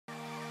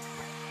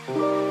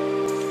What's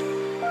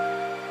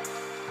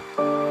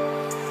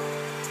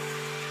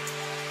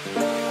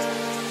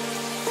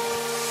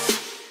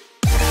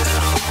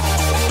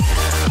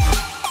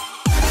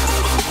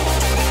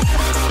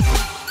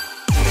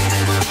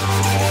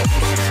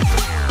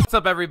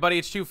up, everybody?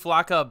 It's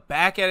Flocka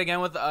back at it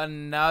again with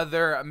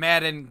another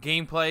Madden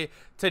gameplay.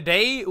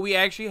 Today we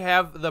actually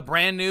have the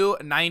brand new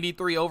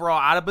 93 overall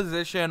out of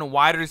position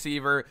wide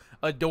receiver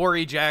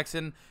Adoree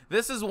Jackson.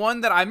 This is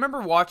one that I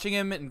remember watching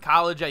him in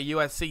college at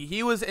USC.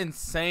 He was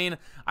insane.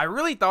 I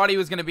really thought he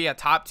was going to be a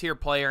top tier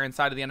player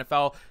inside of the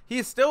NFL. He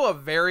is still a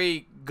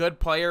very good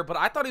player, but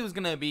I thought he was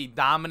going to be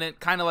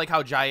dominant, kind of like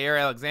how Jair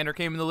Alexander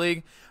came in the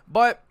league.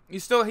 But he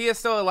has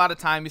still a lot of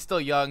time. He's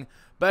still young.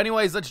 But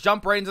anyways, let's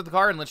jump right into the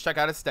card and let's check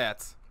out his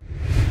stats.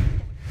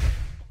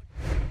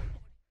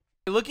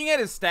 Looking at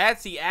his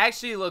stats, he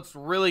actually looks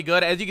really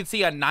good. As you can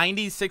see, a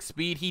 96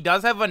 speed. He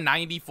does have a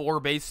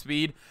 94 base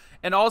speed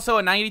and also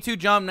a 92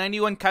 jump,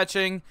 91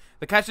 catching.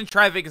 The catching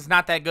traffic is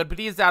not that good, but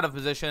he is out of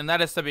position, and that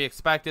is to be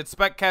expected.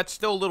 Spec catch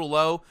still a little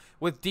low.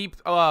 With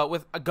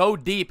a go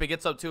deep, it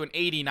gets up to an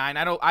 89.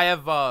 I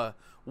have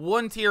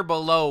one tier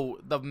below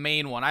the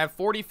main one. I have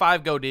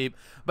 45 go deep.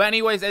 But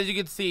anyways, as you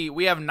can see,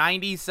 we have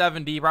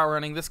 97 deep route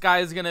running. This guy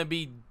is going to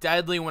be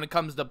deadly when it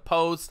comes to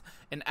post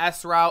and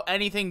S route,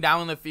 anything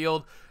down the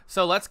field.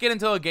 So let's get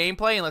into a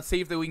gameplay and let's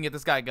see if we can get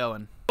this guy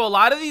going. So a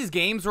lot of these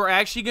games, we're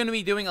actually going to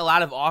be doing a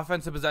lot of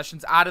offensive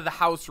possessions out of the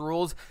house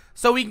rules,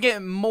 so we can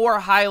get more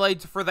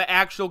highlights for the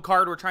actual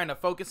card we're trying to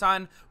focus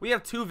on. We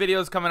have two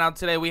videos coming out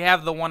today. We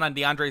have the one on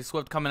DeAndre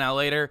Swift coming out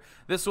later.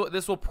 This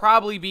will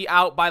probably be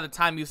out by the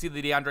time you see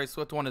the DeAndre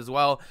Swift one as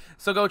well,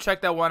 so go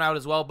check that one out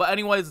as well. But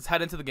anyways, let's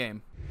head into the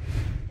game.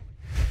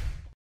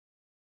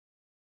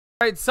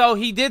 Alright, so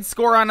he did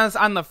score on us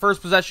on the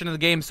first possession of the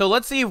game, so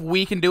let's see if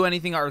we can do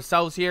anything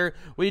ourselves here.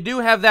 We do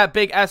have that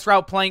big S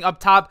route playing up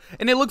top,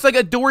 and it looks like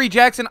Adoree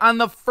Jackson on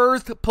the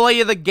first play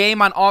of the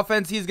game on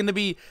offense. He's going to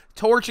be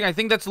torching, I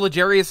think that's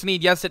L'Jarius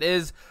Sneed, yes it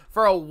is,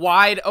 for a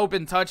wide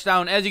open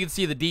touchdown. As you can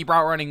see, the deep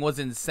route running was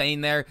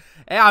insane there.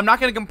 And I'm not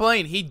going to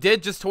complain. He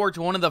did just torch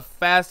one of the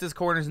fastest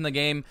corners in the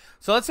game.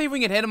 So let's see if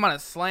we can hit him on a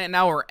slant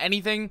now or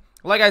anything.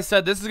 Like I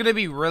said, this is going to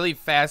be really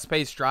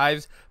fast-paced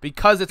drives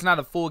because it's not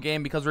a full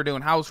game because we're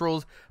doing house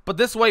rules. But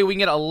this way, we can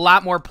get a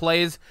lot more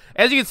plays.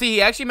 As you can see,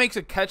 he actually makes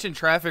a catch in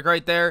traffic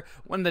right there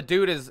when the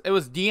dude it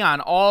was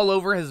Dion all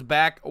over his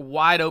back,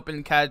 wide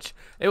open catch.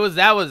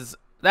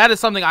 That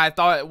is something I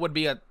thought would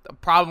be a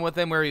problem with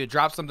him where he would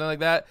drop something like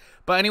that.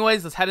 But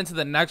anyways, let's head into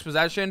the next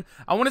possession.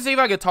 I want to see if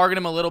I could target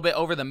him a little bit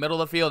over the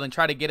middle of the field and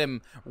try to get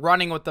him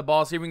running with the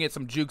ball, see if we can get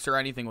some jukes or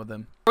anything with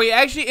him. We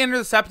actually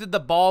intercepted the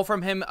ball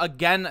from him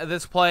again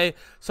this play.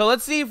 So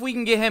let's see if we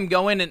can get him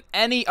going in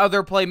any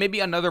other play, maybe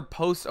another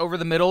post over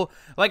the middle.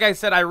 Like I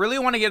said, I really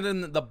want to get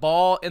him the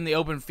ball in the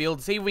open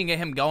field, see if we can get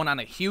him going on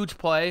a huge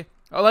play,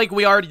 like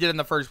we already did in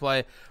the first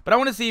play. But I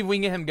want to see if we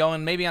can get him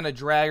going, maybe on a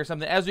drag or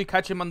something. As we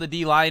catch him on the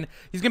D-line,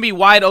 he's going to be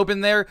wide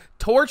open there,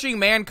 torching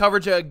man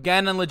coverage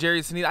again on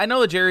L'Jarius Sneed. I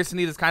know L'Jarius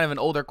Sneed is kind of an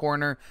older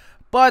corner,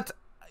 but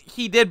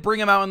he did bring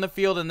him out in the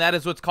field, and that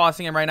is what's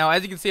costing him right now.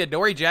 As you can see,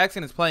 Adoree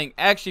Jackson is playing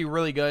actually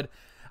really good.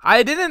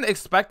 I didn't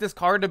expect this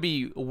card to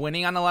be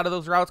winning on a lot of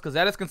those routes because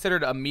that is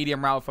considered a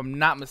medium route if I'm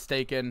not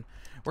mistaken.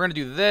 We're going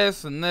to do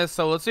this and this,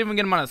 so let's see if we can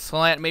get him on a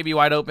slant, maybe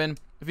wide open.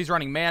 If he's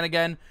running man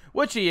again,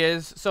 which he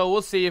is, so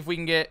we'll see if we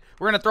can get.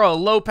 We're going to throw a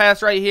low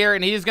pass right here,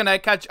 and he's going to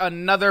catch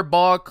another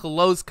ball,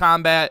 close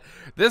combat.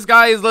 This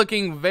guy is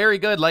looking very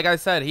good. Like I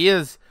said, he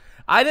is.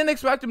 I didn't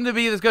expect him to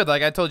be this good.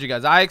 Like I told you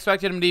guys, I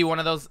expected him to be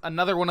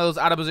another one of those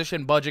out of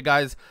position budget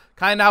guys,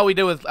 kind of how we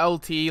did with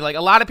LT. Like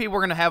a lot of people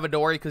are going to have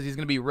Adoree because he's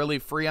going to be really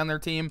free on their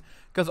team,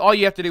 because all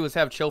you have to do is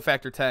have chill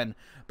factor 10.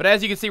 But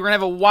as you can see, we're going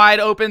to have a wide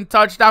open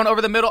touchdown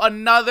over the middle.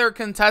 Another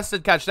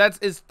contested catch. That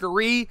is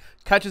 3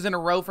 catches in a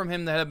row from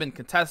him that have been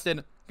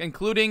contested,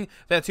 including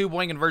that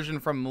 2-point conversion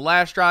from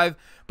last drive.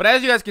 But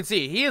as you guys can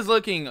see, he is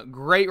looking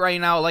great right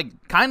now,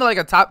 like kind of like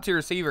a top tier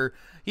receiver.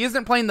 He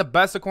isn't playing the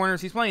best of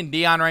corners. He's playing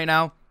Dion right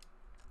now.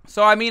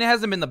 So, I mean, it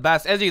hasn't been the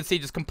best. As you can see,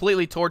 just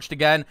completely torched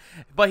again.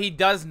 But he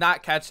does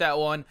not catch that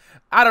one.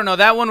 I don't know.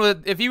 That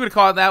one, if he would have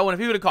caught that one, if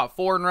he would have caught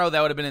 4 in a row, that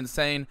would have been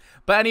insane.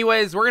 But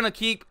anyways, we're going to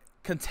keep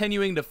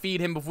continuing to feed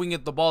him if we can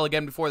get the ball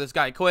again before this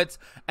guy quits.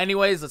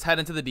 Anyways, let's head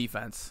into the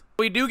defense.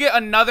 We do get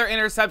another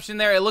interception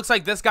there. It looks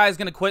like this guy is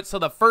going to quit. So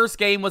the first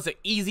game was an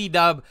easy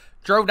dub.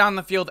 Drove down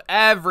the field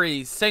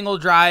every single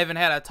drive and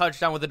had a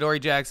touchdown with Adoree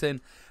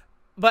Jackson.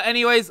 But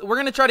anyways, we're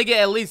going to try to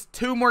get at least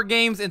 2 more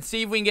games and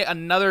see if we can get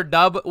another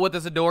dub with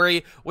this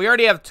Adoree. We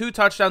already have 2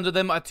 touchdowns with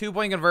him, a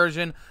 2-point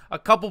conversion, a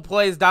couple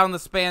plays down the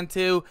span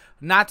too.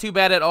 Not too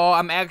bad at all.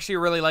 I'm actually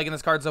really liking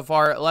this card so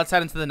far. Let's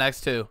head into the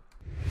next 2.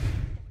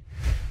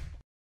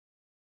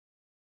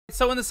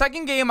 So in the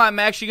second game, I'm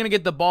actually going to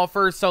get the ball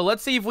first. So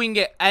let's see if we can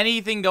get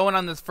anything going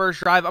on this first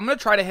drive. I'm going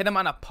to try to hit him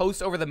on a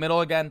post over the middle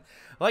again.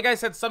 Like I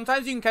said,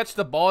 sometimes you can catch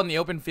the ball in the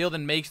open field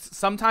and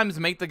sometimes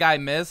make the guy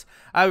miss.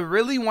 I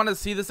really want to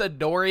see this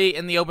Adoree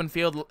in the open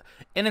field.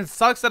 And it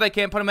sucks that I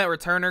can't put him at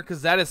returner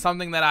because that is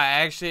something that I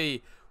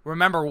actually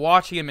remember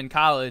watching him in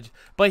college,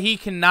 but he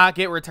cannot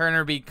get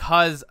returner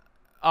because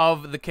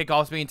of the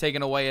kickoffs being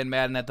taken away in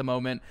Madden at the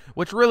moment,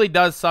 which really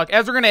does suck.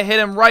 As we're going to hit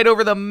him right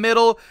over the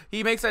middle,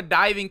 he makes a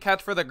diving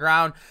catch for the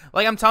ground.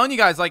 Like, I'm telling you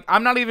guys, like,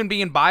 I'm not even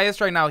being biased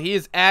right now. He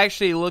is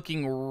actually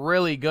looking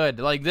really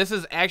good. Like, this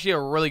is actually a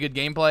really good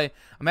gameplay.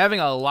 I'm having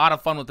a lot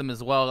of fun with him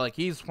as well. Like,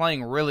 he's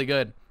playing really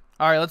good.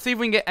 All right, let's see if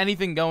we can get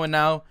anything going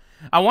now.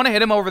 I want to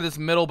hit him over this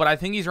middle, but I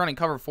think he's running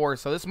cover 4,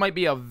 so this might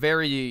be a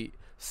very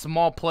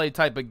small play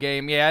type of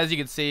game. Yeah, as you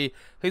can see,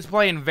 he's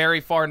playing very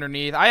far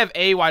underneath. I have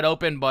A wide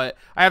open, but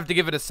I have to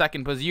give it a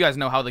second because you guys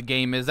know how the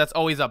game is. That's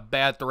always a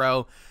bad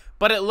throw.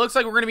 But it looks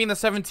like we're going to be in the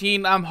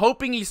 17. I'm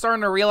hoping he's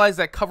starting to realize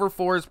that cover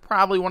 4 is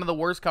probably one of the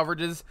worst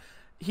coverages.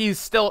 He's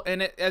still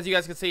in it. As you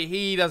guys can see,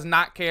 he does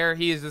not care.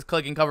 He is just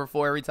clicking cover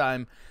 4 every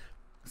time.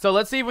 So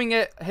let's see if we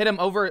can hit him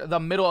over the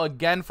middle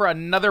again for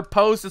another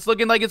post. It's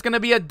looking like it's going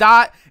to be a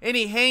dot, and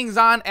he hangs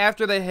on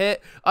after the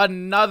hit.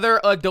 Another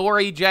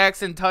Adoree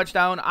Jackson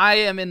touchdown. I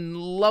am in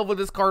love with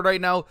this card right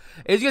now.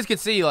 As you guys can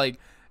see, like,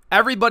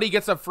 everybody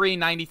gets a free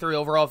 93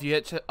 overall if you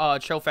hit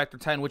Show Factor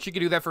 10, which you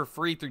can do that for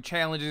free through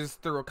challenges,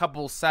 through a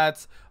couple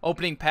sets,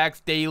 opening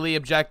packs, daily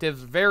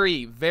objectives.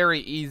 Very,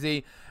 very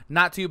easy.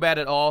 Not too bad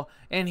at all.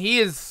 And he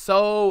is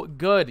so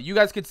good. You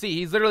guys can see,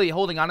 he's literally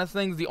holding on to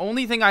things. The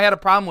only thing I had a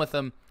problem with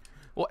him,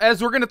 well,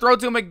 as we're going to throw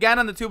to him again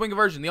on the 2-point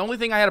conversion, the only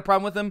thing I had a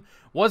problem with him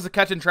was the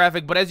catch in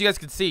traffic. But as you guys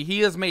can see,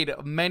 he has made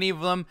many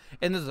of them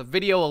in this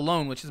video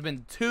alone, which has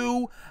been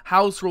 2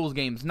 house rules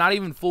games. Not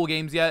even full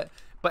games yet.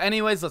 But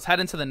anyways, let's head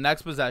into the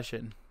next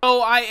possession.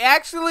 So I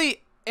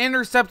actually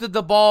intercepted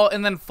the ball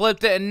and then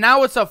flipped it, and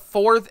now it's a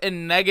 4th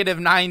and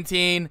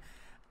 -19.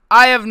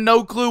 I have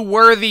no clue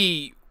where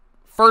the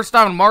first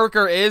down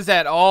marker is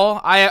at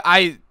all.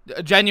 I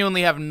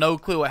genuinely have no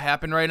clue what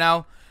happened right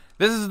now.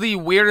 This is the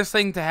weirdest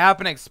thing to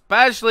happen,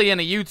 especially in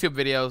a YouTube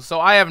video,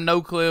 so I have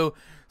no clue.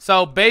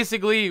 So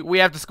basically, we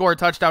have to score a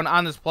touchdown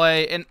on this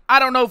play, and I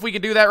don't know if we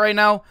can do that right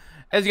now.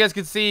 As you guys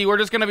can see, we're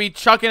just going to be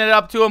chucking it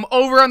up to him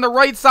over on the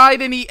right side,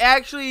 and he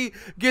actually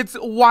gets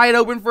wide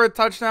open for a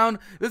touchdown.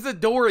 This is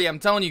Adoree, I'm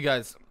telling you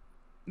guys.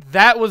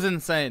 That was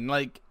insane.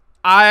 Like,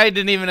 I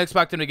didn't even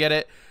expect him to get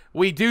it.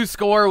 We do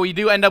score. We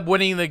do end up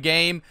winning the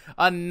game.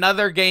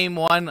 Another game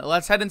won.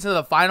 Let's head into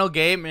the final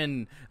game,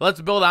 and let's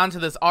build on to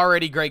this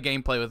already great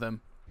gameplay with him.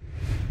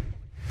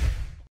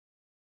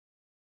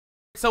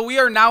 So we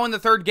are now in the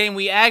 3rd game.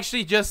 We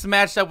actually just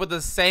matched up with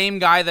the same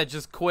guy that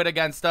just quit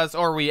against us,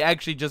 or we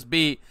actually just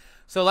beat.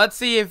 So let's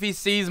see if he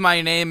sees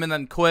my name and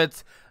then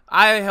quits.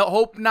 I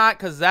hope not,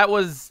 because that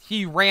was,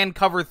 he ran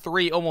cover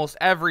 3 almost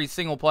every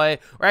single play,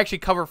 or actually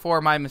cover 4,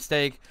 my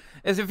mistake.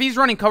 Is if he's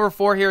running cover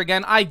 4 here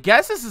again, I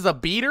guess this is a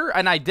beater,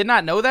 and I did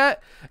not know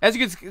that. As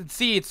you can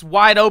see, it's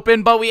wide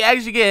open, but we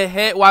actually get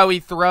hit while we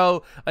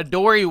throw.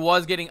 Adoree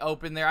was getting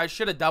open there. I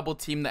should have double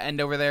teamed the end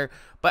over there.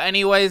 But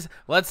anyways,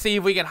 let's see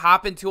if we can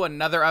hop into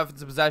another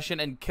offensive possession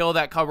and kill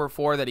that cover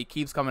 4 that he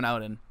keeps coming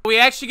out in. We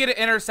actually get an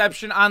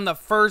interception on the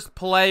first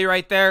play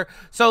right there.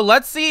 So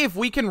let's see if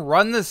we can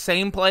run the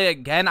same play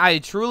again. I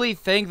truly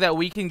think that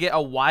we can get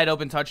a wide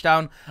open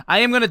touchdown. I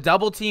am going to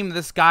double team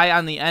this guy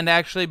on the end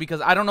actually, because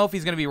I don't know if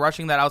he's going to be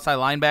rushing that outside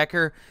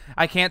linebacker.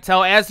 I can't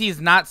tell, as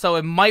he's not, so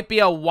it might be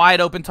a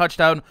wide open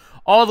touchdown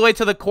all the way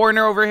to the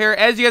corner over here.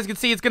 As you guys can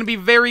see, it's going to be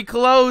very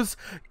close,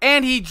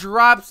 and he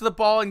drops the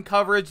ball in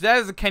coverage. That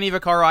is a Kenny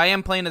Vaccaro. I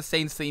am playing a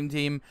Saints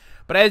team,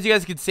 but as you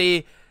guys can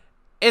see,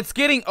 it's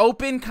getting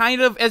open,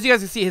 kind of. As you guys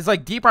can see, his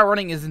like deep out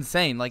running is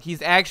insane. Like,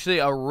 he's actually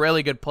a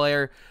really good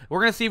player. We're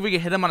going to see if we can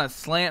hit him on a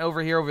slant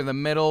over here over the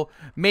middle.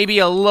 Maybe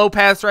a low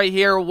pass right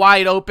here,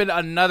 wide open.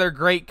 Another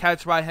great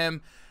catch by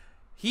him.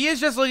 He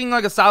is just looking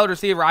like a solid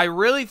receiver. I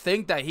really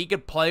think that he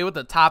could play with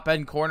the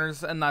top-end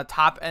corners and the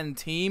top-end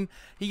team.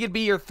 He could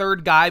be your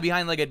 3rd guy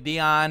behind like a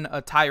Dion,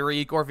 a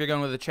Tyreek, or if you're going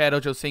with a Chad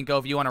Ochocinco,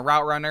 if you want a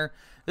route runner.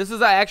 This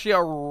is actually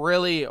a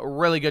really,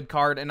 really good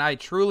card, and I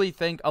truly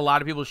think a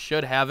lot of people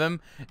should have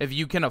him if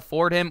you can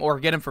afford him or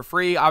get him for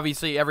free.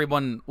 Obviously,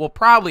 everyone will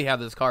probably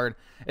have this card.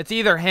 It's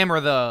either him or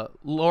the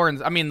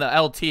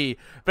LT.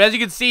 But as you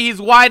can see,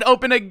 he's wide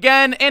open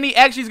again, and he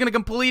actually is going to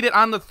complete it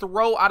on the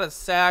throw out of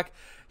sack.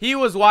 He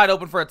was wide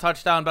open for a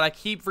touchdown, but I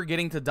keep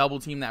forgetting to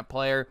double team that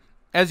player.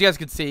 As you guys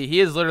can see,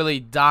 he is literally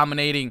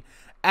dominating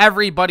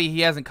everybody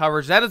he has in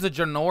coverage. That is a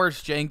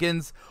Janoris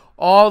Jenkins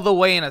all the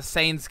way in a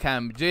Saints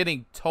chem,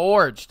 getting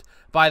torched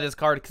by this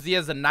card because he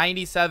has a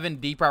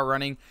 97 deep route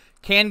running.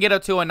 Can get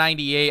up to a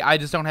 98. I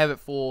just don't have it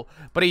full,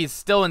 but he's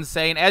still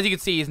insane. As you can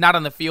see, he's not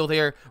on the field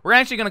here. We're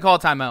actually going to call a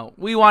timeout.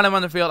 We want him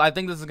on the field. I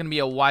think this is going to be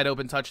a wide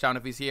open touchdown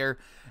if he's here.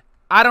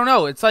 I don't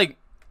know. It's like,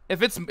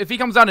 if he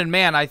comes out in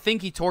man, I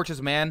think he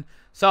torches man.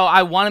 So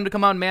I want him to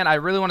come out in man. I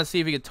really want to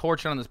see if he can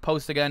torch it on this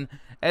post again.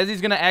 As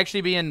he's going to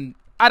actually be in,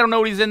 I don't know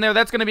what he's in there.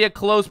 That's going to be a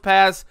close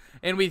pass,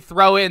 and we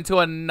throw it into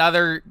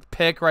another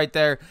pick right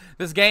there.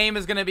 This game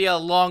is going to be a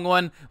long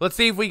one. Let's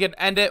see if we can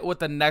end it with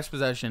the next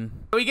possession.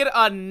 We get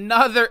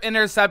another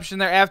interception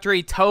there after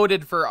he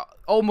toted for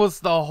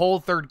almost the whole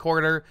 3rd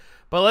quarter.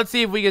 But let's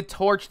see if we can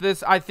torch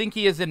this. I think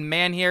he is in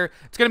man here.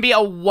 It's going to be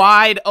a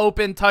wide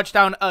open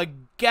touchdown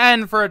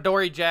again for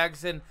Adoree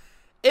Jackson.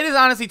 It is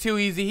honestly too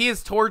easy. He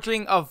is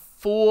torching a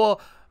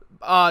full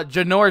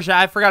Janoris.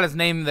 I forgot his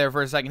name there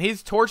for a second.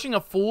 He's torching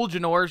a full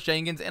Janoris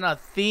Jenkins in a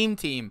theme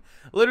team.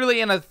 Literally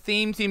in a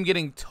theme team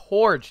getting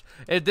torched.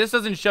 If this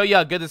doesn't show you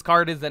how good this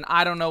card is, then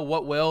I don't know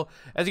what will.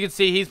 As you can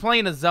see, he's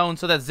playing a zone,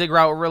 so that Zig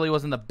route really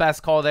wasn't the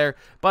best call there.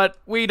 But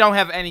we don't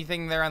have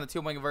anything there on the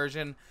 2-point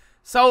conversion.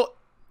 So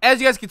as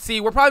you guys can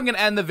see, we're probably going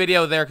to end the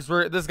video there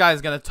because this guy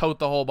is going to tote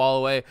the whole ball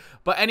away.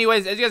 But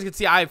anyways, as you guys can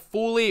see, I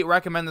fully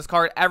recommend this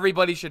card.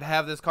 Everybody should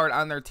have this card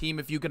on their team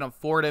if you can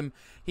afford him.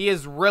 He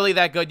is really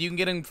that good. You can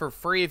get him for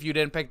free if you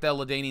didn't pick the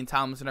LaDainian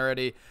Tomlinson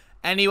already.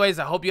 Anyways,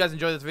 I hope you guys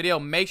enjoyed this video.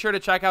 Make sure to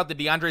check out the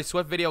DeAndre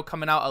Swift video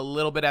coming out a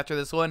little bit after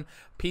this one.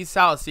 Peace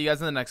out. See you guys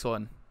in the next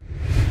one.